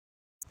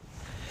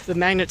The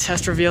magnet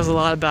test reveals a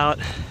lot about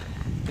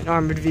an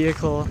armored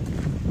vehicle,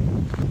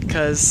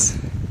 because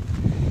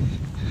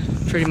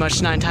pretty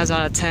much 9 times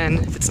out of 10,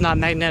 if it's not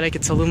magnetic,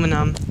 it's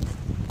aluminum,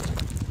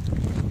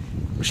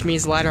 which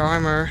means lighter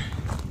armor.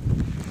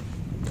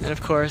 And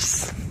of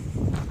course,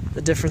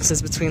 the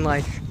differences between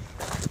like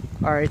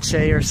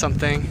RHA or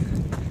something.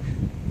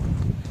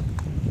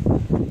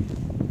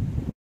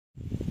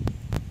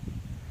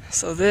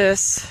 So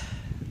this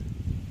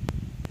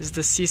is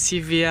the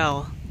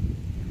CCVL,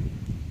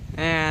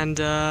 and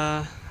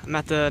I'm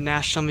at the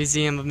National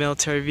Museum of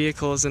Military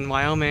Vehicles in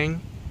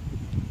Wyoming.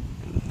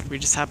 We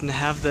just happen to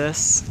have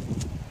this,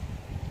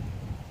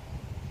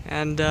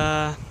 and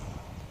I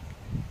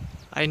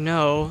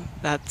know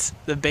that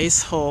the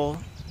base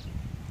hull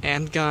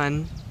and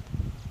gun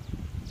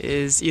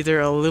is either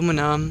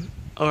aluminum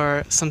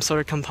or some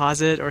sort of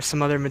composite or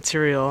some other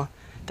material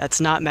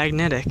that's not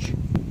magnetic.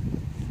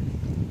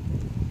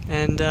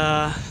 And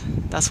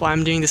that's why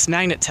I'm doing this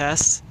magnet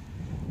test,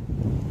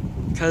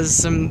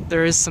 because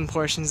there is some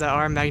portions that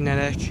are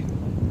magnetic.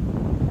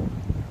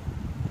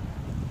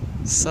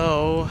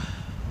 So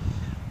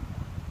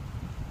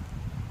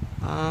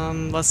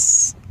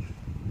let's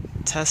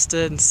test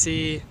it and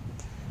see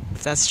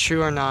if that's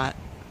true or not,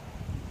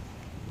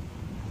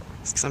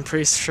 because I'm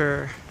pretty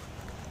sure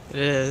it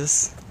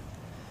is.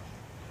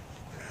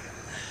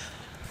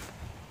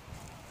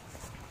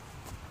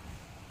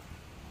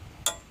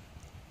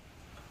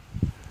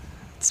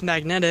 It's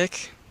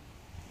magnetic.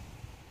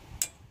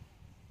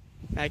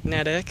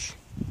 Magnetic.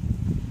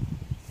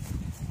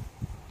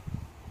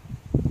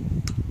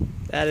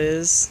 That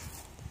is.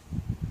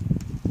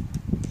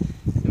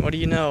 And what do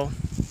you know?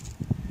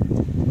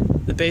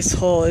 The base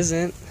hull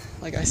isn't,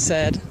 like I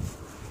said.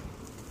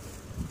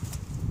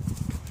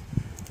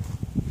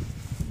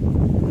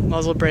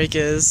 Muzzle brake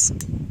is.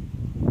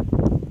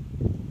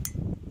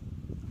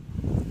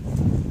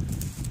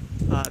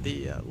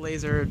 The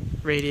laser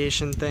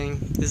radiation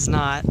thing is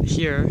not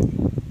here,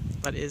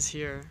 but is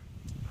here.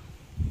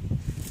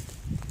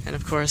 And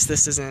of course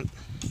this isn't.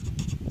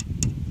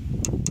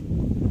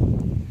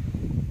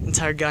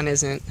 Entire gun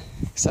isn't,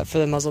 except for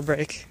the muzzle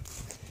brake.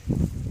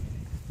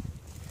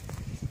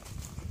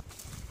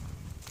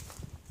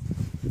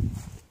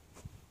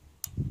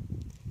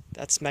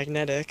 That's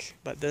magnetic,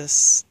 but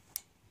this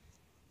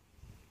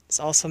is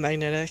also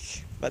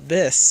magnetic, but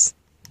this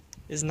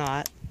is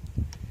not.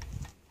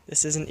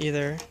 This isn't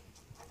either.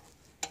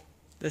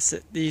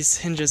 These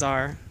hinges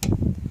are.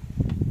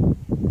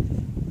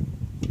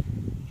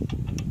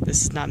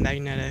 This is not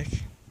magnetic.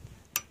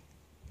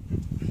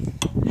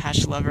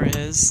 Hatch lever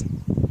is.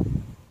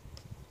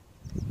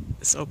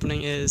 This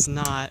opening is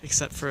not,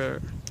 except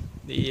for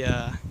the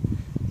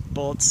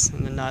bolts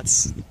and the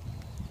nuts.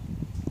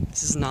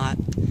 This is not.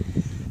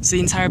 So the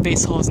entire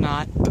base hull is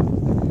not,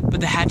 but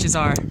the hatches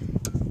are.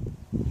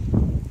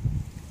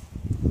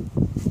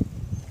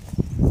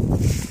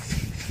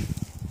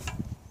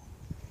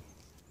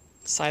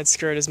 Side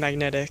skirt is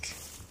magnetic.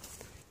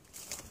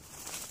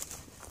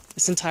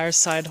 This entire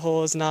side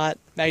hull is not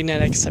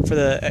magnetic except for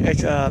the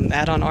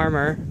add-on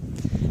armor.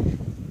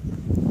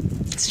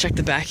 Let's check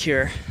the back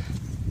here.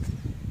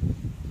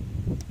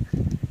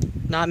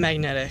 Not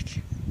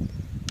magnetic.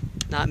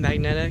 Not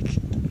magnetic.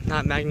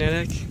 Not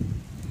magnetic.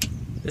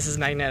 This is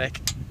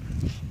magnetic.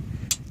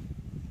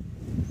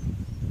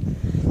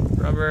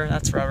 Rubber,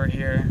 that's rubber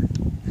here.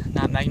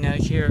 Not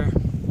magnetic here.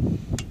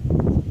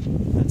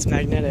 That's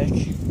magnetic.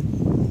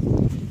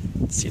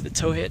 Let's see the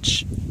tow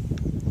hitch.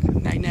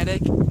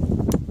 Magnetic.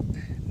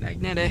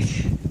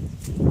 Magnetic.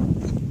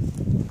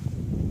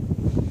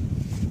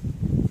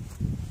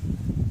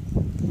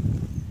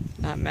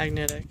 Not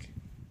magnetic.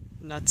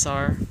 Nuts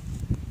are.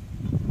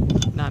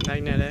 Not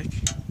magnetic.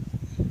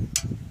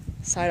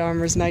 Side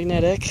armor is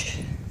magnetic.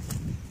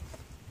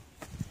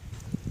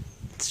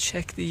 Let's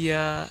check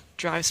the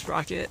drive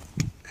sprocket.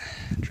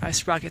 Drive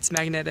sprocket's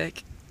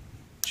magnetic.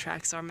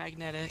 Tracks are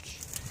magnetic.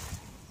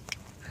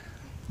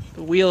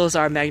 The wheels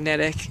are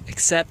magnetic,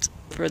 except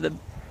for the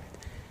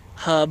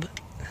hub.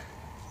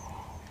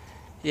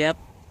 Yep,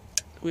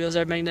 wheels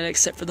are magnetic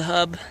except for the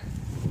hub.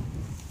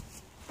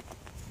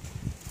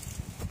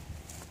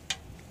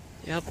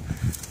 Yep.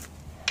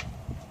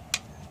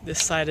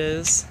 This side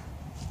is.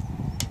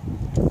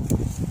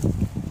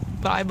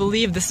 But I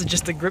believe this is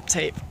just the grip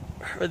tape,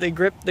 or the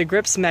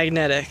grip's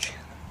magnetic,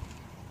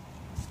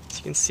 as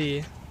you can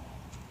see.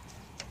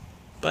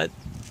 But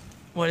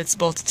what it's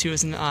bolted to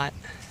is not.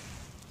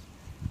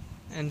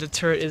 And the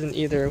turret isn't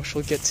either, which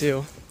we'll get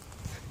to.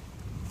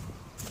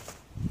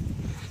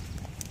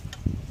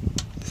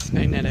 It's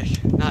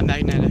magnetic, not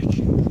magnetic.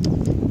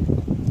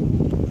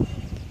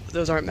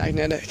 Those aren't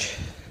magnetic.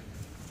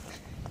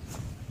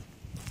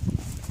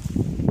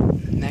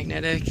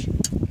 Magnetic,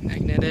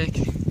 magnetic.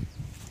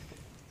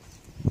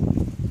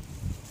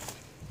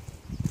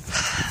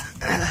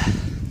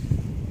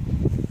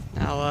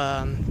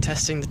 Now,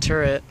 testing the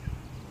turret.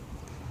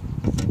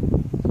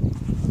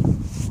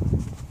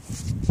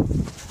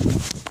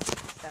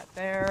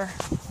 There.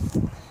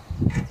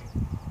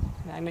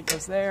 Magnet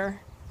goes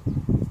there.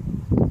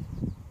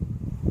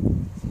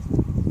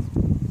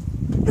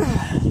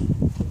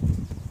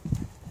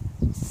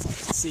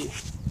 see.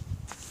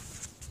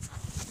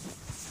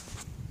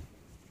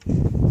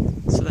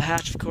 So the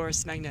hatch, of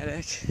course,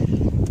 magnetic.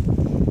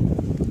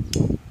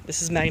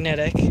 This is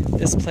magnetic,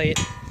 this plate,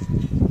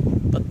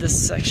 but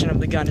this section of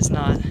the gun is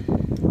not.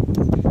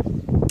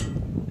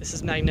 This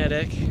is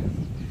magnetic.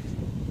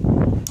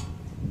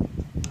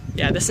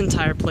 Yeah, this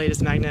entire plate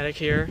is magnetic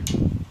here.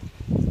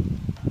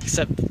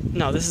 Except,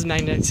 no, this is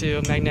magnetic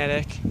too,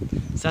 magnetic.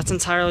 So that's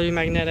entirely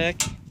magnetic.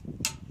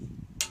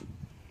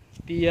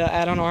 The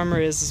add-on armor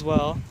is as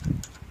well.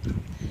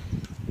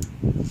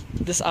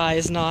 This eye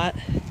is not.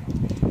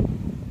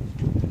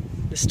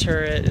 This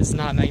turret is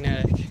not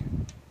magnetic.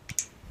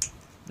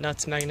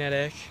 Nuts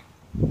magnetic.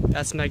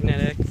 That's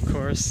magnetic, of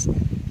course.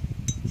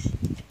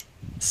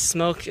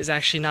 Smoke is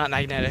actually not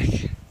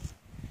magnetic.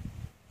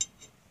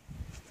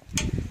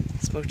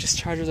 Smoke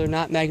dischargers are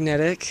not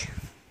magnetic.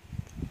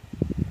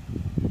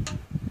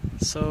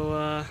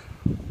 So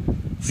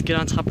let's get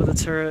on top of the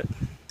turret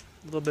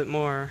a little bit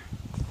more.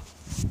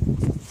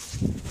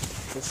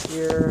 This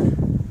here.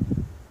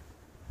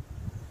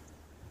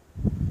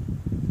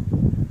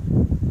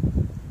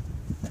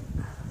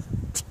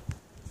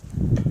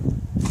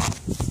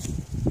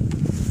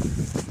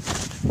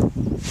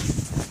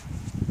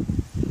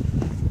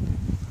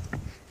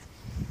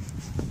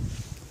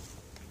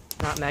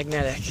 Not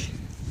magnetic.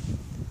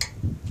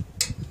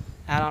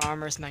 Add-on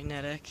armor is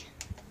magnetic.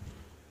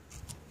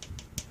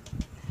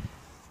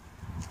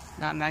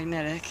 Not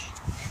magnetic.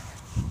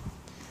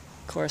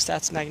 Of course,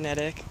 that's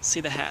magnetic.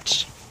 See the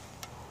hatch.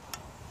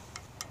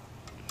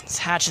 This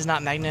hatch is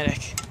not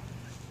magnetic,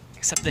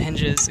 except the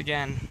hinges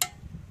again.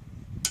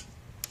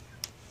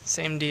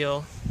 Same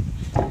deal.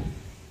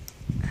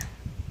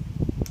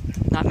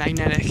 Not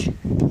magnetic.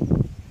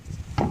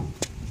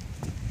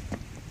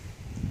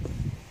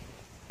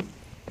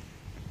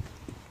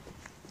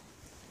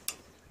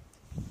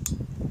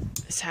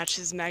 This hatch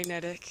is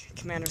magnetic,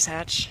 commander's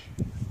hatch.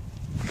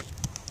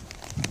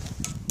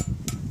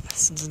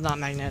 This is not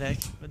magnetic,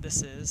 but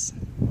this is.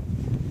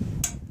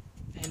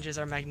 The hinges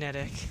are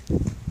magnetic.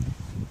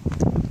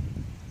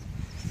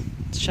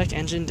 Let's check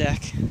engine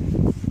deck,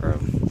 or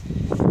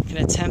we can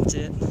attempt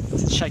it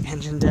to check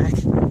engine deck.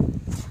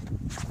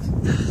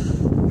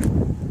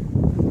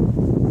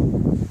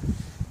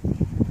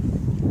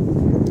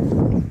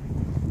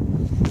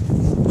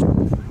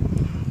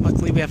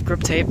 Luckily we have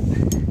grip tape.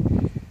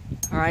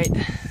 Alright,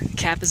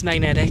 cap is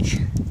magnetic.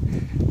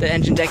 The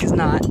engine deck is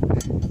not.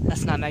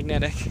 That's not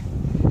magnetic.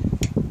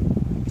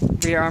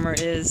 Rear armor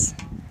is.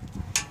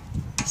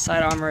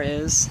 Side armor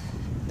is.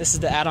 This is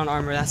the add-on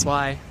armor, that's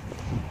why.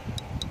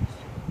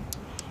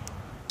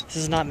 This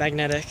is not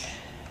magnetic.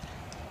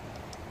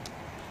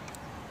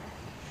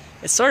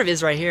 It sort of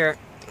is right here.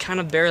 Kind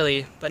of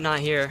barely, but not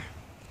here.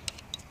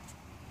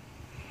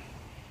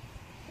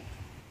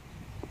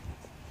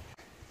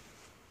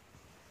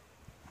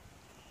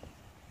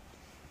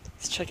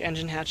 Let's check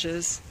engine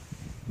hatches.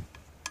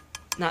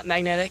 Not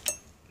magnetic.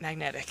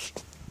 Magnetic.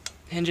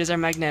 Hinges are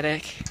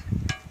magnetic.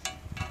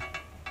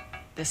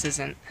 This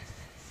isn't.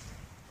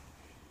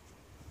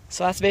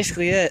 So that's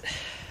basically it.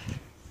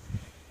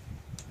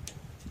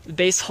 The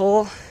base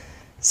hull,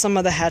 some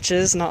of the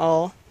hatches, not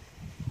all,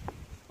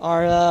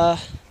 are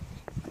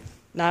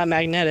not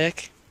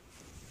magnetic.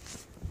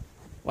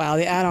 Wow,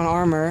 the add-on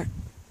armor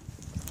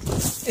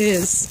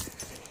is.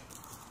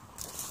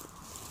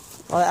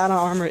 Well, the add-on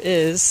armor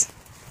is.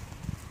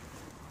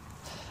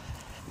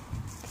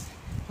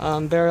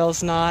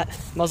 Barrel's not.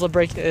 Muzzle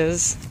brake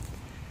is.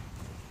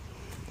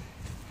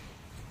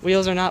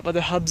 Wheels are not, but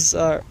the hubs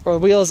are, or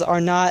wheels are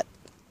not,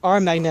 are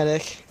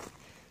magnetic,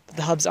 but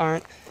the hubs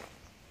aren't.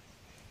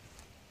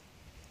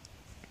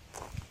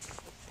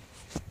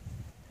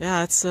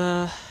 Yeah, that's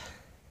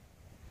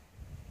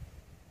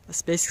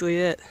basically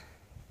it.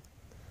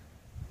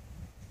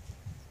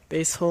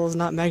 Base hull is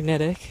not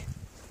magnetic,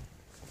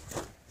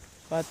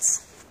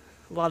 but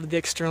a lot of the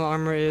external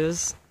armor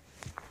is.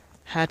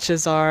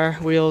 Hatches are,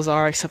 wheels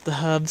are, except the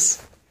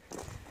hubs.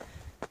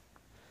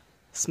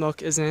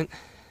 Smoke isn't.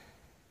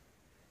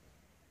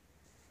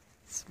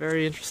 It's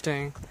very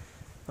interesting.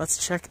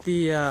 Let's check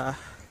the, well,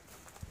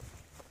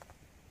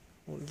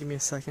 give me a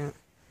second.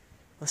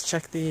 Let's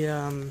check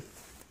the,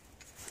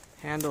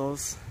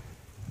 handles.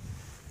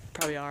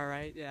 Probably are,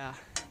 right? Yeah.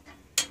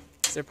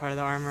 They're part of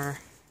the armor.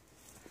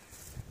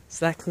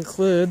 So that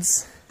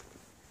concludes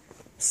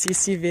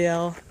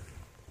CCVL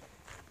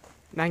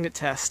magnet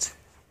test.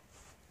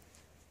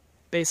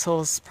 Base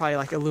hull's probably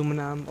like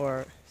aluminum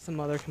or some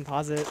other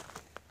composite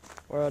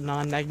or a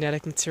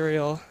non-magnetic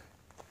material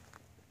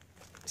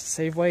to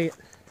save weight.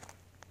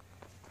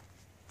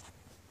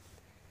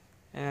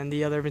 And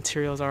the other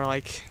materials are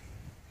like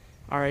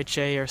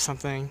RHA or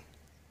something.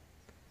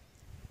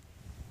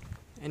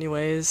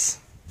 Anyways,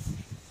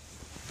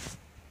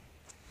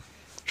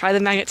 try the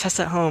magnet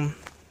test at home.